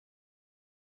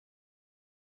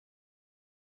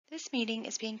This meeting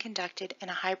is being conducted in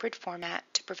a hybrid format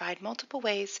to provide multiple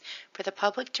ways for the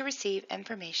public to receive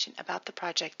information about the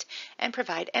project and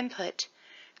provide input.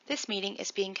 This meeting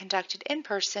is being conducted in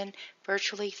person,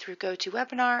 virtually through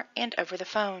GoToWebinar, and over the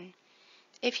phone.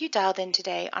 If you dialed in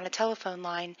today on a telephone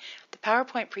line, the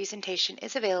PowerPoint presentation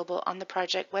is available on the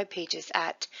project web pages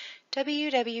at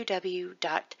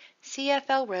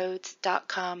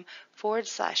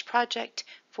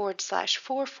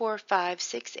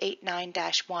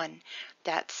www.cflroads.com/project/445689-1.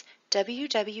 That's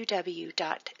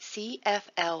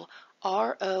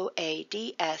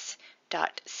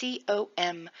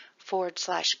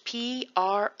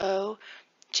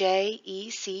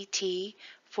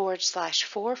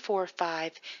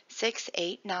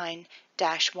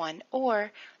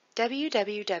or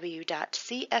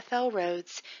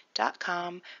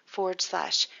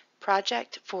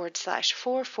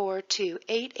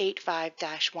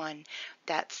www.cflroads.com/project/4428885-1.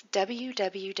 That's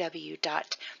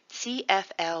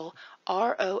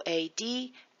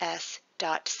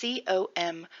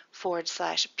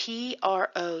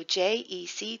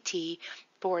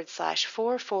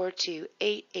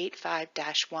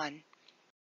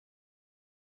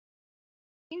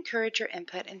We encourage your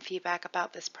input and feedback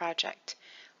about this project.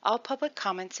 All public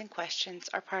comments and questions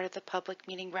are part of the public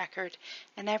meeting record,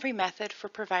 and every method for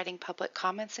providing public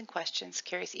comments and questions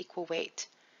carries equal weight.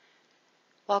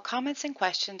 While comments and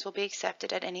questions will be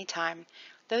accepted at any time,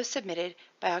 those submitted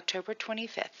by October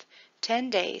 25th,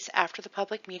 10 days after the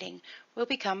public meeting, will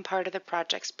become part of the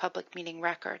project's public meeting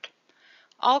record.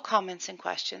 All comments and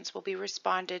questions will be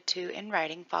responded to in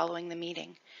writing following the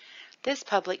meeting. This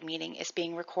public meeting is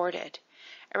being recorded.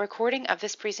 A recording of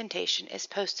this presentation is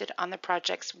posted on the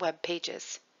project's web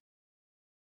pages.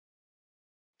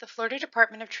 The Florida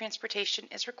Department of Transportation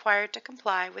is required to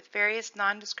comply with various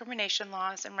non-discrimination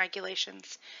laws and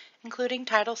regulations, including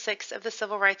Title VI of the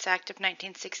Civil Rights Act of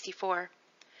 1964.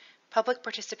 Public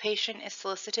participation is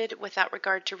solicited without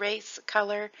regard to race,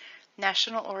 color,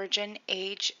 national origin,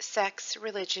 age, sex,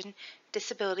 religion,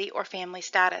 disability, or family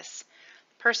status.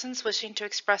 Persons wishing to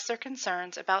express their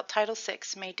concerns about Title VI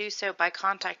may do so by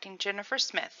contacting Jennifer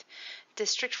Smith,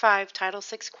 District 5 Title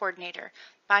VI Coordinator,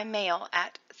 by mail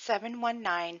at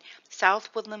 719 South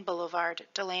Woodland Boulevard,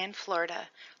 DeLand, Florida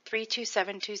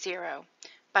 32720,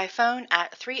 by phone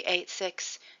at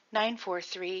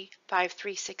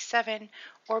 386-943-5367,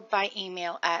 or by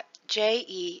email at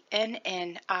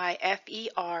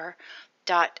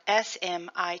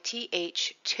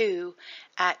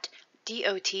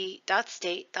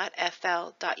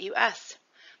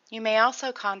You may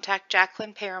also contact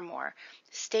Jacqueline Paramore,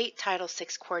 State Title VI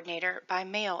Coordinator, by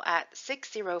mail at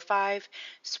 605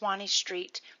 Swanee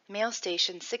Street, Mail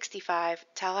Station 65,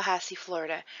 Tallahassee,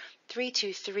 Florida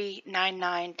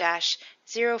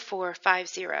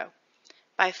 32399-0450.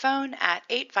 By phone at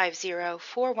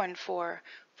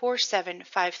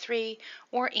 850-414-4753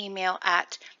 or email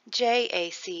at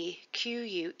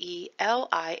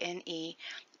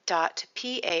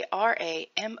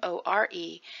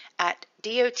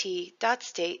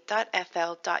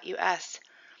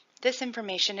This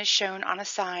information is shown on a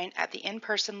sign at the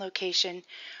in-person location,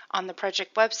 on the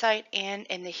project website, and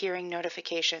in the hearing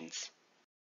notifications.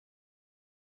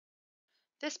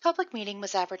 This public meeting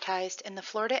was advertised in the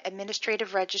Florida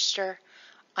Administrative Register,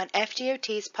 on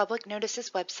FDOT's Public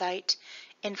Notices website,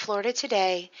 in Florida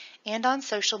Today, and on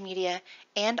social media,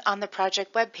 and on the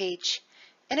project webpage.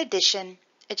 In addition,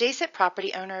 adjacent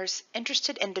property owners,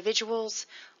 interested individuals,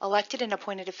 elected and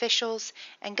appointed officials,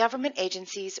 and government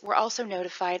agencies were also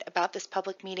notified about this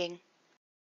public meeting.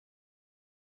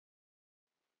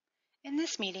 In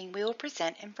this meeting, we will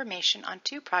present information on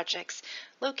two projects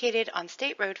located on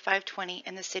State Road 520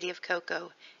 in the city of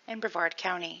Cocoa in Brevard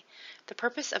County. The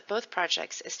purpose of both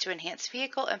projects is to enhance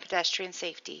vehicle and pedestrian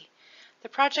safety. The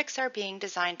projects are being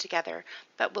designed together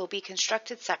but will be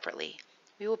constructed separately.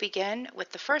 We will begin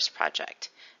with the first project,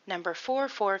 number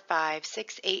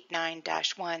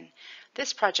 445689-1.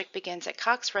 This project begins at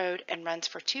Cox Road and runs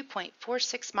for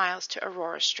 2.46 miles to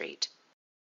Aurora Street.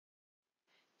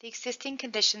 The existing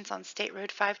conditions on State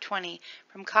Road 520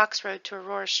 from Cox Road to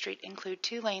Aurora Street include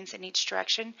 2 lanes in each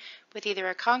direction with either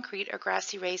a concrete or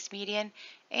grassy raised median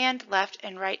and left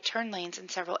and right turn lanes in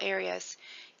several areas.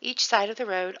 Each side of the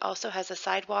road also has a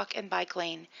sidewalk and bike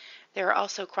lane. There are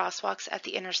also crosswalks at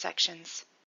the intersections.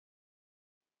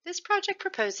 This project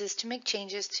proposes to make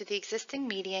changes to the existing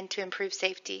median to improve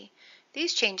safety.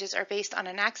 These changes are based on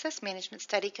an access management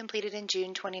study completed in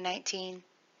June 2019.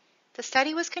 The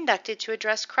study was conducted to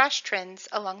address crash trends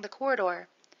along the corridor.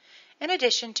 In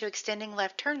addition to extending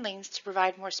left turn lanes to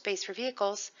provide more space for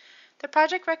vehicles, The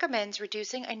project recommends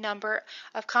reducing a number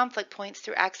of conflict points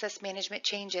through access management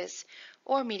changes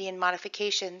or median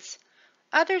modifications.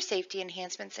 Other safety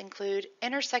enhancements include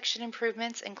intersection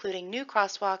improvements, including new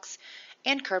crosswalks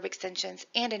and curb extensions,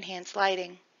 and enhanced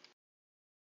lighting.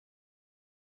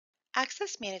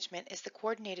 Access management is the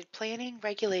coordinated planning,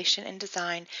 regulation, and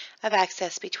design of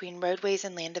access between roadways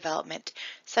and land development,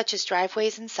 such as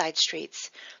driveways and side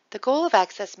streets. The goal of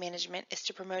access management is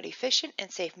to promote efficient and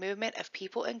safe movement of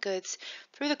people and goods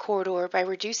through the corridor by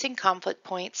reducing conflict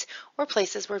points or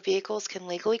places where vehicles can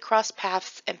legally cross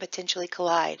paths and potentially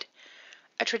collide.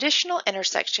 A traditional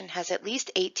intersection has at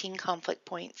least 18 conflict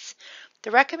points.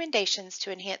 The recommendations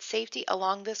to enhance safety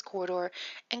along this corridor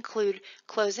include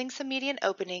closing some median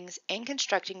openings and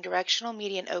constructing directional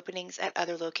median openings at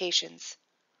other locations.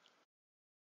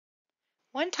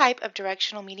 One type of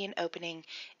directional median opening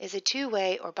is a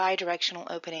two-way or bidirectional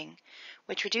opening,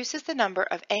 which reduces the number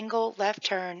of angle, left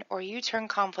turn, or U-turn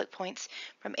conflict points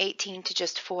from 18 to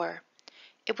just 4.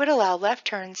 It would allow left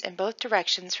turns in both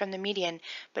directions from the median,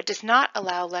 but does not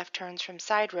allow left turns from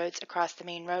side roads across the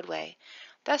main roadway,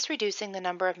 thus reducing the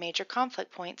number of major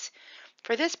conflict points.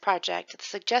 For this project, the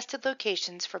suggested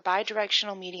locations for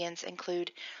bidirectional medians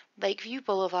include Lakeview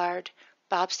Boulevard,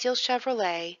 Bob Steele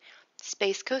Chevrolet,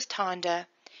 Space Coast Honda,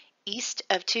 east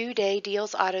of Two-Day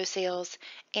Deals Auto Sales,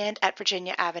 and at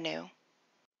Virginia Avenue.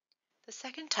 The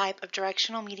second type of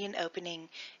directional median opening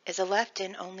is a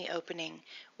left-in only opening,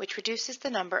 which reduces the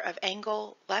number of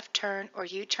angle, left turn, or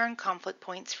U-turn conflict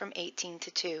points from 18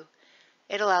 to 2.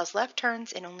 It allows left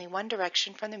turns in only one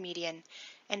direction from the median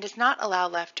and does not allow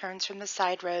left turns from the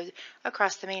side road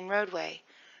across the main roadway.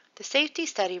 The safety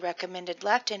study recommended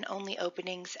left-in only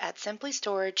openings at Simply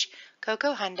Storage,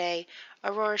 Cocoa Hyundai,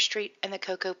 Aurora Street, and the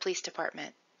Cocoa Police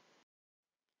Department.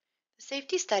 The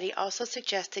safety study also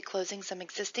suggested closing some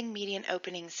existing median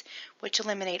openings, which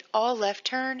eliminate all left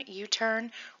turn,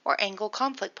 U-turn, or angle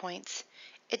conflict points.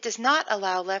 It does not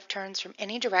allow left turns from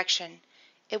any direction.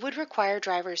 It would require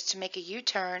drivers to make a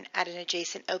U-turn at an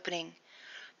adjacent opening.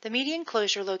 The median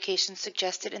closure locations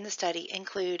suggested in the study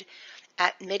include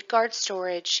at Midgard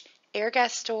Storage,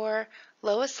 Airgas Store,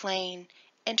 Lois Lane,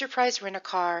 Enterprise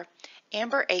Rent-A-Car,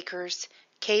 Amber Acres,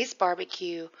 Kay's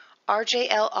Barbecue,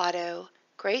 RJL Auto,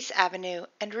 Grace Avenue,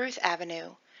 and Ruth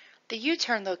Avenue. The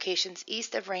U-turn locations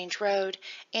east of Range Road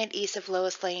and east of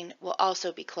Lois Lane will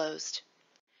also be closed.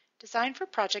 Design for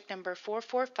project number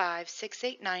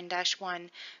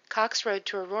 445689-1, Cox Road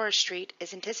to Aurora Street,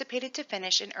 is anticipated to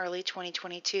finish in early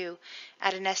 2022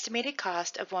 at an estimated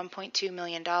cost of $1.2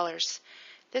 million.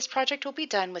 This project will be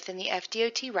done within the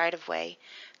FDOT right-of-way.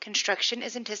 Construction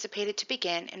is anticipated to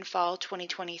begin in fall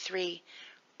 2023.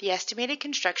 The estimated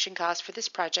construction cost for this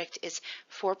project is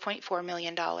 $4.4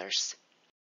 million. The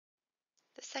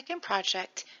second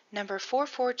project, number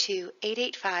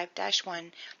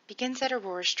 442885-1, begins at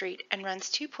Aurora Street and runs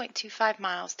 2.25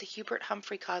 miles to Hubert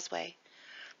Humphrey Causeway.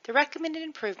 The recommended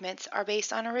improvements are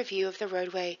based on a review of the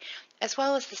roadway as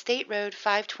well as the State Road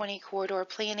 520 Corridor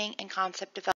Planning and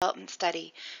Concept Development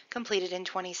Study completed in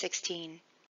 2016.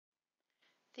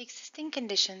 The existing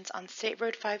conditions on State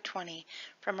Road 520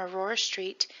 from Aurora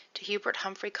Street to Hubert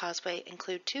Humphrey Causeway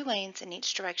include 2 lanes in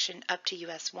each direction up to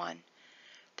US 1.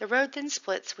 The road then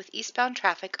splits with eastbound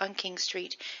traffic on King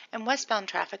Street and westbound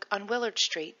traffic on Willard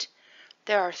Street.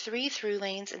 There are 3 through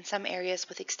lanes in some areas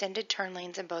with extended turn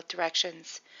lanes in both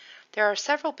directions. There are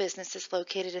several businesses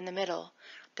located in the middle.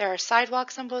 There are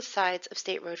sidewalks on both sides of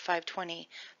State Road 520.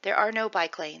 There are no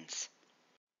bike lanes.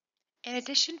 In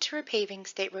addition to repaving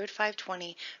State Road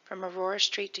 520 from Aurora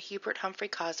Street to Hubert Humphrey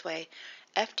Causeway,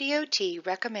 FDOT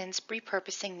recommends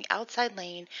repurposing the outside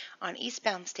lane on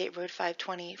eastbound State Road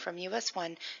 520 from US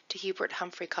 1 to Hubert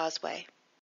Humphrey Causeway.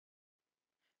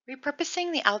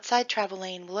 Repurposing the outside travel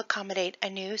lane will accommodate a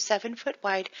new 7-foot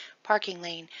wide parking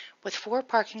lane with 4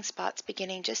 parking spots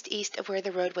beginning just east of where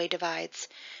the roadway divides.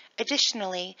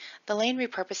 Additionally, the lane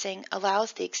repurposing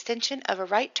allows the extension of a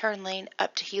right turn lane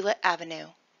up to Hewlett Avenue.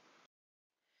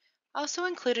 Also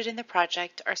included in the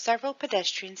project are several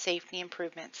pedestrian safety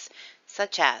improvements,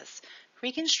 such as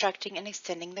reconstructing and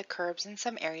extending the curbs in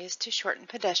some areas to shorten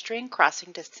pedestrian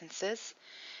crossing distances,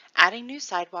 adding new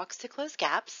sidewalks to close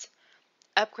gaps,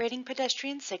 upgrading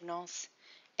pedestrian signals,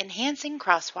 enhancing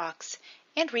crosswalks,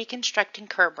 and reconstructing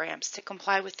curb ramps to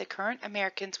comply with the current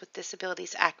Americans with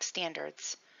Disabilities Act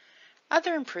standards.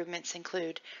 Other improvements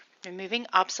include removing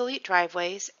obsolete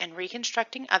driveways and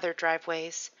reconstructing other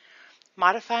driveways,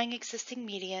 modifying existing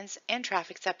medians and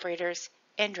traffic separators,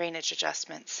 and drainage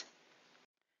adjustments.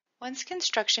 Once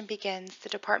construction begins, the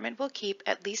department will keep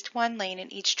at least 1 lane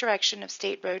in each direction of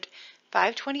State Road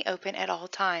 520 open at all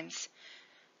times.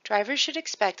 Drivers should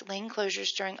expect lane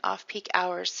closures during off-peak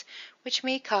hours, which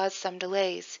may cause some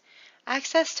delays.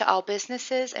 Access to all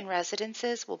businesses and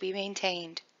residences will be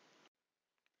maintained.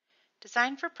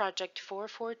 Designed for Project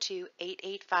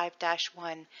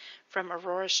 442885-1 from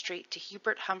Aurora Street to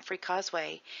Hubert Humphrey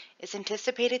Causeway is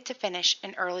anticipated to finish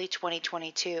in early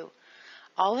 2022.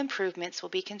 All improvements will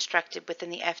be constructed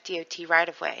within the FDOT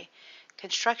right-of-way.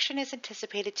 Construction is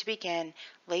anticipated to begin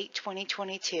late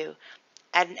 2022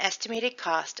 at an estimated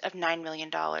cost of $9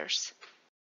 million. To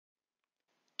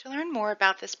learn more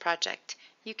about this project,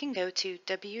 you can go to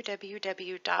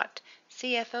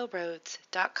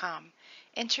www.cflroads.com.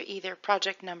 Enter either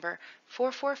project number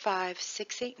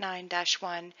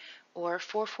 445689-1 or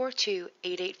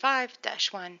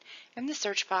 442885-1 in the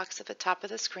search box at the top of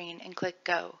the screen and click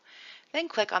Go. Then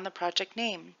click on the project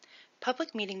name.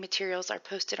 Public meeting materials are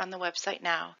posted on the website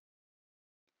now.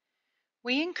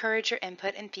 We encourage your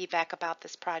input and feedback about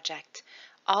this project.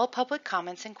 All public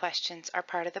comments and questions are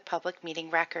part of the public meeting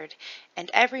record,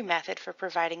 and every method for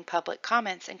providing public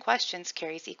comments and questions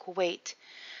carries equal weight.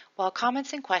 While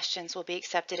comments and questions will be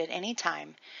accepted at any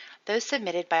time, those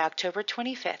submitted by October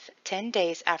 25th, 10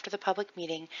 days after the public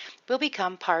meeting, will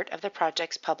become part of the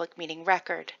project's public meeting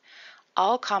record.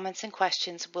 All comments and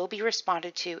questions will be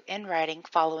responded to in writing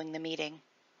following the meeting.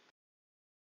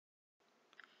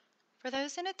 For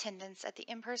those in attendance at the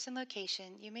in-person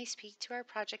location, you may speak to our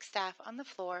project staff on the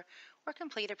floor or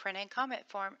complete a print-in comment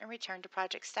form and return to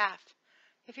project staff.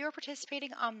 If you are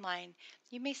participating online,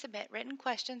 you may submit written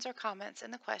questions or comments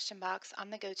in the question box on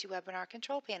the GoToWebinar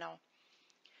control panel.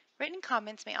 Written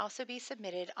comments may also be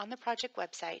submitted on the project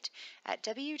website at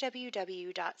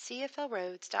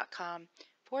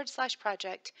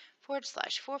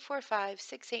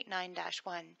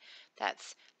www.cflroads.com/project/445-689-1.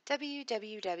 That's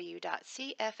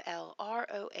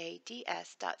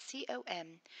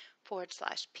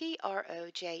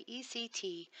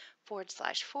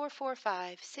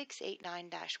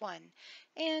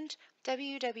and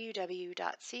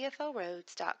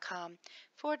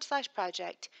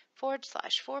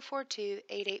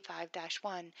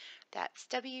www.cflroads.com/project/442-885-1. That's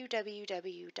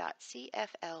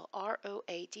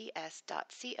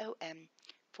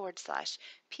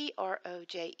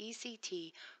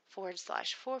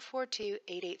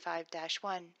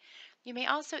You may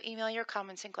also email your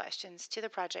comments and questions to the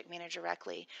project manager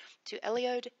directly to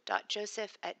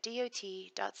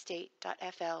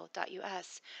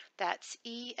eliode.joseph@dot.state.fl.us. That's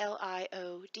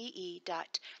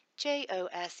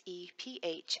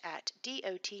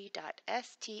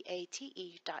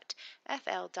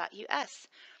eliode.joseph@dot.state.fl.us.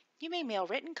 You may mail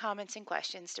written comments and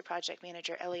questions to Project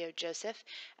Manager Eliode Joseph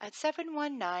at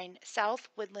 719 South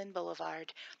Woodland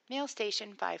Boulevard, Mail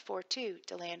Station 542,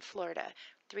 DeLand, Florida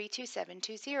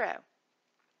 32720.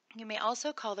 You may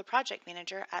also call the Project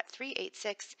Manager at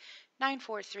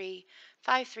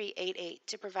 386-943-5388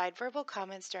 to provide verbal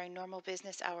comments during normal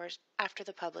business hours after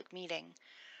the public meeting.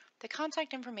 The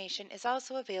contact information is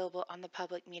also available on the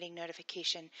public meeting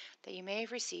notification that you may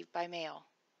have received by mail.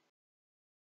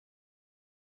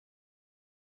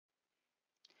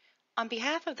 On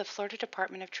behalf of the Florida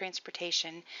Department of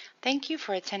Transportation, thank you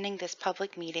for attending this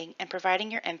public meeting and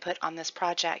providing your input on this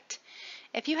project.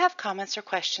 If you have comments or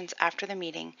questions after the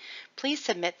meeting, please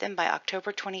submit them by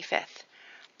October 25th.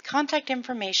 Contact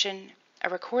information, a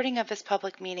recording of this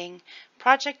public meeting,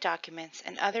 project documents,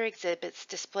 and other exhibits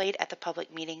displayed at the public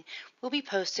meeting will be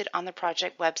posted on the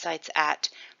project websites at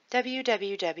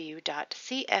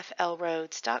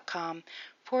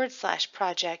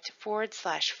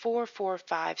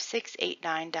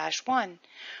www.cflroads.com/project/445-689-1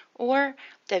 or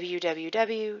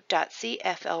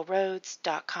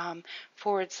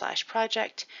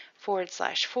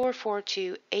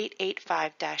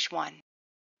www.cflroads.com/project/442-885-1.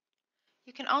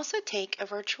 You can also take a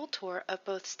virtual tour of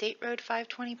both State Road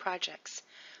 520 projects.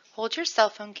 Hold your cell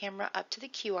phone camera up to the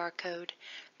QR code,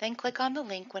 then click on the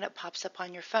link when it pops up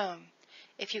on your phone.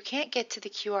 If you can't get to the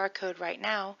QR code right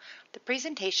now, the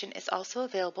presentation is also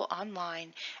available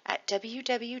online at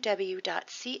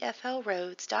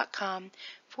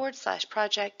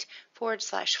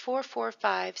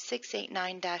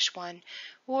www.cflroads.com/project/445-689-1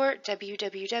 or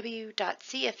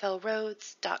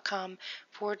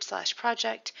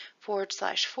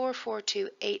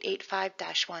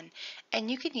www.cflroads.com/project/442-885-1,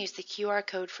 and you can use the QR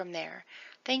code from there.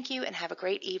 Thank you and have a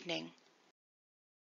great evening.